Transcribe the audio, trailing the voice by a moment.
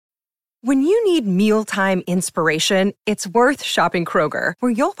When you need mealtime inspiration, it's worth shopping Kroger,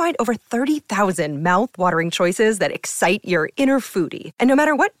 where you'll find over 30,000 mouth-watering choices that excite your inner foodie. And no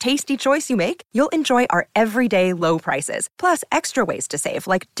matter what tasty choice you make, you'll enjoy our everyday low prices, plus extra ways to save,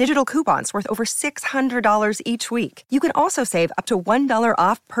 like digital coupons worth over $600 each week. You can also save up to $1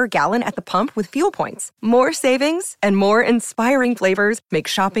 off per gallon at the pump with fuel points. More savings and more inspiring flavors make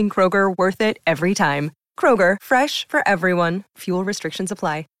shopping Kroger worth it every time. Kroger, fresh for everyone. Fuel restrictions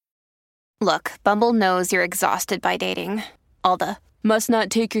apply. Look, Bumble knows you're exhausted by dating. All the, must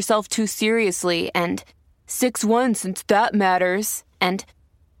not take yourself too seriously, and 6'1" since that matters, and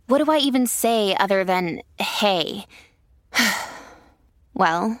what do I even say other than, hey?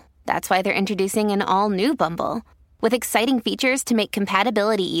 Well, that's why they're introducing an all-new Bumble, with exciting features to make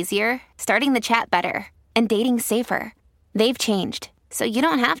compatibility easier, starting the chat better, and dating safer. They've changed, so you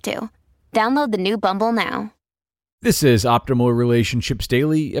don't have to. Download the new Bumble now. This is Optimal Relationships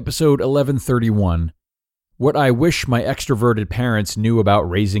Daily, episode 1131. What I Wish My Extroverted Parents Knew About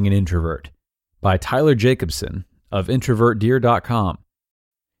Raising an Introvert, by Tyler Jacobson of introvertdear.com.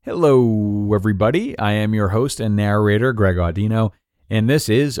 Hello, everybody. I am your host and narrator, Greg Audino, and this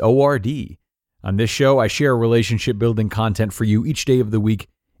is ORD. On this show, I share relationship-building content for you each day of the week,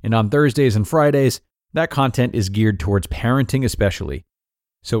 and on Thursdays and Fridays, that content is geared towards parenting especially.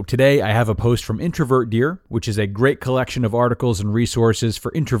 So today I have a post from Introvert Dear, which is a great collection of articles and resources for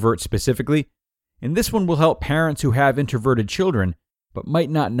introverts specifically, and this one will help parents who have introverted children but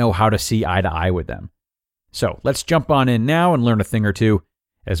might not know how to see eye to eye with them. So let's jump on in now and learn a thing or two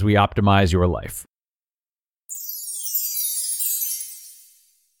as we optimize your life.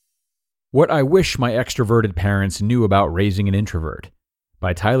 What I Wish My Extroverted Parents Knew About Raising an Introvert,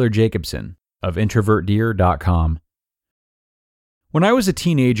 by Tyler Jacobson of introvertdear.com. When I was a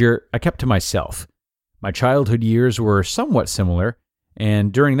teenager, I kept to myself. My childhood years were somewhat similar,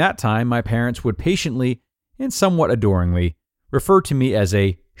 and during that time, my parents would patiently and somewhat adoringly refer to me as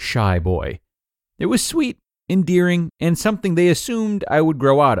a shy boy. It was sweet, endearing, and something they assumed I would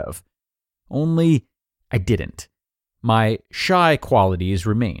grow out of. Only I didn't. My shy qualities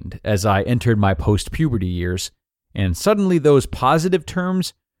remained as I entered my post-puberty years, and suddenly those positive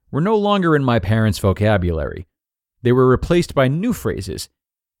terms were no longer in my parents' vocabulary. They were replaced by new phrases.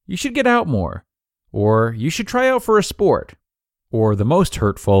 You should get out more. Or you should try out for a sport. Or the most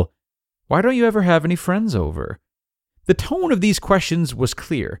hurtful, why don't you ever have any friends over? The tone of these questions was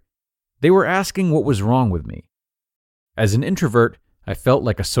clear. They were asking what was wrong with me. As an introvert, I felt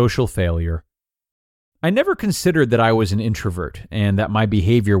like a social failure. I never considered that I was an introvert and that my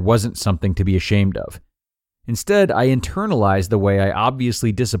behavior wasn't something to be ashamed of. Instead, I internalized the way I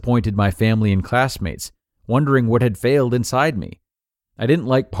obviously disappointed my family and classmates, wondering what had failed inside me. I didn't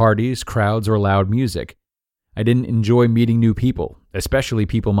like parties, crowds, or loud music. I didn't enjoy meeting new people, especially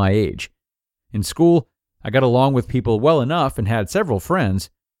people my age. In school, I got along with people well enough and had several friends,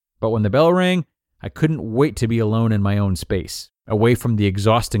 but when the bell rang, I couldn't wait to be alone in my own space, away from the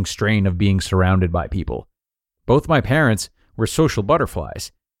exhausting strain of being surrounded by people. Both my parents were social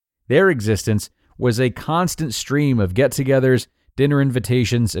butterflies. Their existence was a constant stream of get-togethers, dinner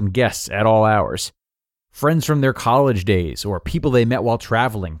invitations, and guests at all hours. Friends from their college days or people they met while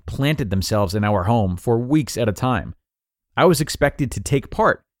traveling planted themselves in our home for weeks at a time. I was expected to take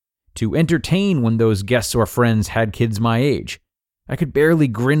part, to entertain when those guests or friends had kids my age. I could barely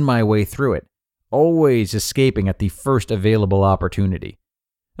grin my way through it, always escaping at the first available opportunity.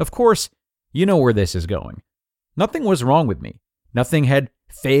 Of course, you know where this is going. Nothing was wrong with me. Nothing had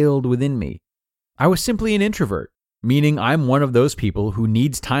failed within me. I was simply an introvert, meaning I'm one of those people who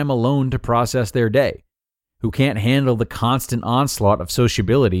needs time alone to process their day, who can't handle the constant onslaught of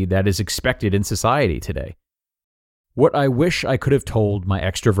sociability that is expected in society today. What I wish I could have told my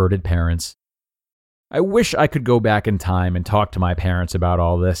extroverted parents. I wish I could go back in time and talk to my parents about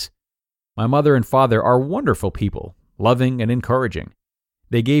all this. My mother and father are wonderful people, loving and encouraging.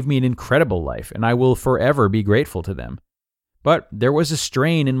 They gave me an incredible life, and I will forever be grateful to them. But there was a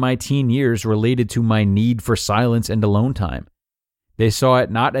strain in my teen years related to my need for silence and alone time. They saw it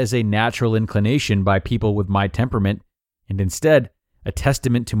not as a natural inclination by people with my temperament, and instead a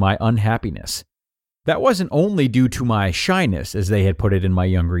testament to my unhappiness. That wasn't only due to my shyness, as they had put it in my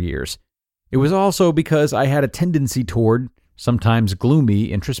younger years. It was also because I had a tendency toward, sometimes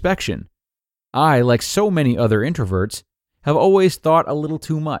gloomy, introspection. I, like so many other introverts, have always thought a little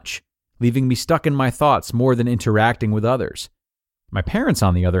too much, leaving me stuck in my thoughts more than interacting with others. My parents,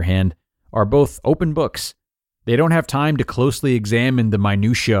 on the other hand, are both open books. They don't have time to closely examine the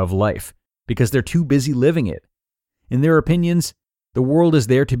minutiae of life because they're too busy living it. In their opinions, the world is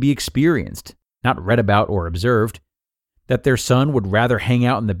there to be experienced, not read about or observed. That their son would rather hang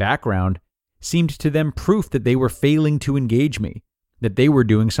out in the background seemed to them proof that they were failing to engage me, that they were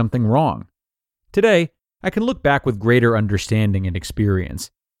doing something wrong. Today, I can look back with greater understanding and experience.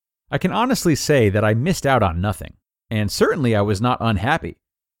 I can honestly say that I missed out on nothing, and certainly I was not unhappy.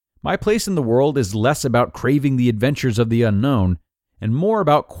 My place in the world is less about craving the adventures of the unknown and more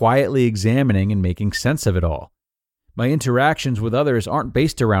about quietly examining and making sense of it all. My interactions with others aren't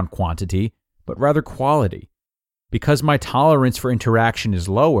based around quantity, but rather quality. Because my tolerance for interaction is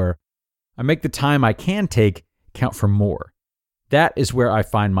lower, I make the time I can take count for more. That is where I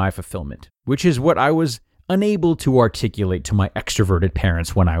find my fulfillment, which is what I was unable to articulate to my extroverted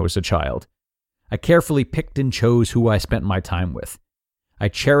parents when I was a child. I carefully picked and chose who I spent my time with. I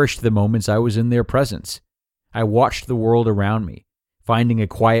cherished the moments I was in their presence. I watched the world around me, finding a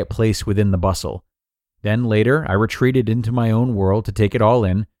quiet place within the bustle. Then later, I retreated into my own world to take it all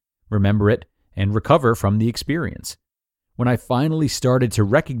in, remember it, and recover from the experience. When I finally started to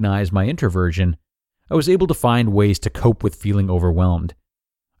recognize my introversion, I was able to find ways to cope with feeling overwhelmed.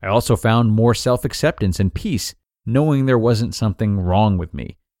 I also found more self-acceptance and peace, knowing there wasn't something wrong with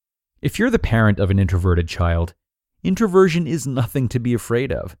me. If you're the parent of an introverted child, introversion is nothing to be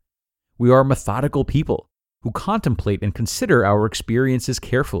afraid of. We are methodical people who contemplate and consider our experiences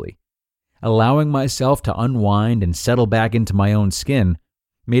carefully. Allowing myself to unwind and settle back into my own skin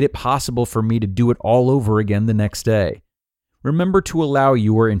made it possible for me to do it all over again the next day. Remember to allow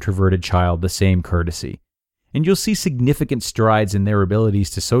your introverted child the same courtesy, and you'll see significant strides in their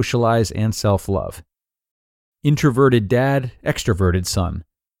abilities to socialize and self-love. Introverted dad, extroverted son.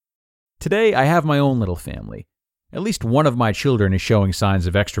 Today, I have my own little family. At least one of my children is showing signs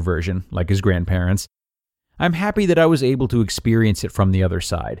of extroversion, like his grandparents. I'm happy that I was able to experience it from the other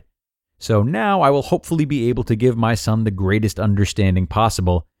side. So now I will hopefully be able to give my son the greatest understanding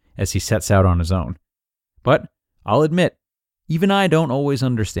possible as he sets out on his own. But I'll admit, even I don't always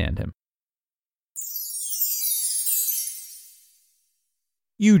understand him.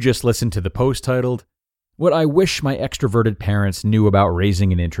 You just listened to the post titled, "What I Wish My Extroverted Parents Knew About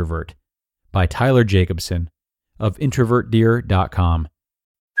Raising an Introvert" by Tyler Jacobson of introvertdear.com.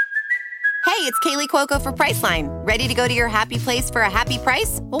 Hey, it's Kaylee Cuoco for Priceline. Ready to go to your happy place for a happy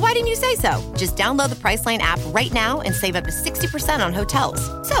price? Well, why didn't you say so? Just download the Priceline app right now and save up to 60% on hotels.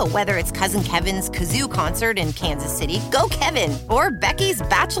 So whether it's Cousin Kevin's Kazoo Concert in Kansas City, go Kevin, or Becky's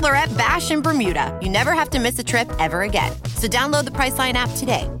Bachelorette Bash in Bermuda, you never have to miss a trip ever again. So download the Priceline app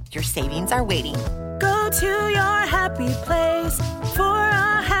today. Your savings are waiting. Go to your happy place for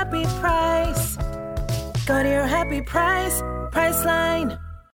a happy price. Go to your happy price, Priceline.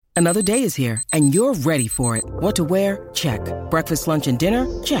 Another day is here, and you're ready for it. What to wear? Check. Breakfast, lunch, and dinner?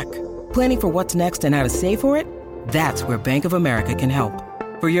 Check. Planning for what's next and how to save for it? That's where Bank of America can help.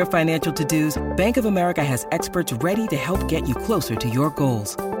 For your financial to-dos, Bank of America has experts ready to help get you closer to your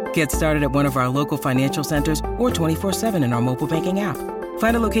goals. Get started at one of our local financial centers or 24/7 in our mobile banking app.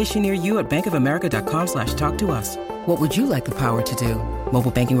 Find a location near you at bankofamerica.com/talktous. What would you like the power to do?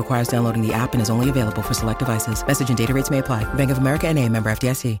 Mobile banking requires downloading the app and is only available for select devices. Message and data rates may apply. Bank of America N.A., member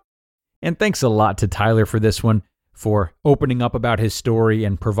FDIC. And thanks a lot to Tyler for this one, for opening up about his story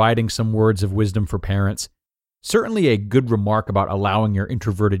and providing some words of wisdom for parents. Certainly a good remark about allowing your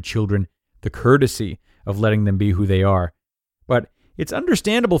introverted children the courtesy of letting them be who they are. But it's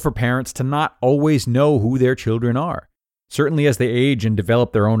understandable for parents to not always know who their children are, certainly as they age and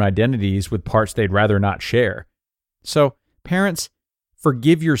develop their own identities with parts they'd rather not share. So, parents,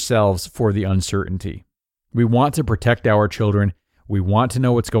 forgive yourselves for the uncertainty. We want to protect our children. We want to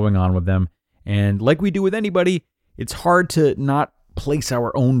know what's going on with them. And like we do with anybody, it's hard to not place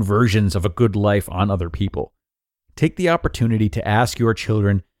our own versions of a good life on other people. Take the opportunity to ask your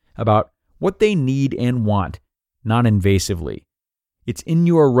children about what they need and want, non-invasively. It's in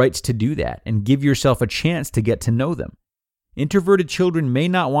your rights to do that and give yourself a chance to get to know them. Introverted children may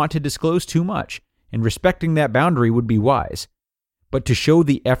not want to disclose too much, and respecting that boundary would be wise. But to show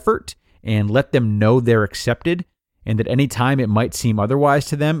the effort and let them know they're accepted, and that any time it might seem otherwise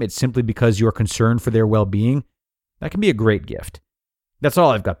to them, it's simply because you're concerned for their well-being, that can be a great gift. That's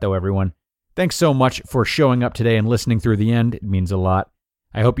all I've got, though, everyone. Thanks so much for showing up today and listening through the end. It means a lot.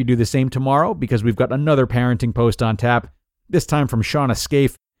 I hope you do the same tomorrow, because we've got another parenting post on tap, this time from Shauna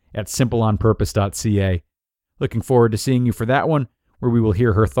Scaife at simpleonpurpose.ca. Looking forward to seeing you for that one, where we will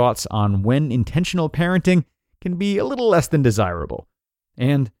hear her thoughts on when intentional parenting can be a little less than desirable,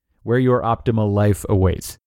 and where your optimal life awaits.